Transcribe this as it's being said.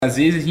Às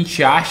vezes a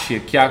gente acha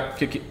que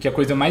a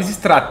coisa mais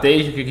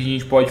estratégica que a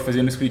gente pode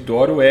fazer no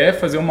escritório é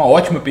fazer uma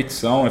ótima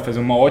petição, é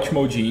fazer uma ótima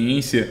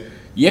audiência.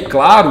 E é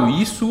claro,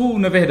 isso,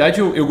 na verdade,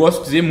 eu gosto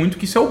de dizer muito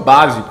que isso é o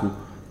básico.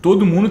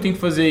 Todo mundo tem que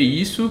fazer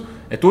isso,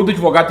 todo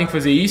advogado tem que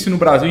fazer isso. No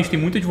Brasil a gente tem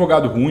muito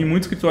advogado ruim,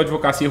 muito escritório de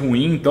advocacia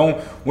ruim, então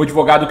o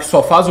advogado que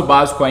só faz o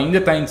básico ainda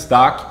está em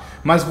destaque.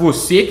 Mas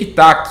você que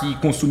está aqui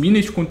consumindo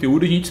este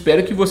conteúdo, a gente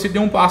espera que você dê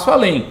um passo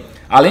além.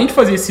 Além de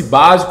fazer esse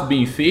básico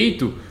bem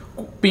feito,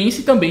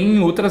 pense também em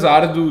outras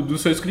áreas do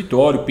seu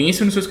escritório,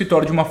 pense no seu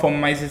escritório de uma forma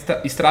mais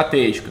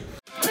estratégica.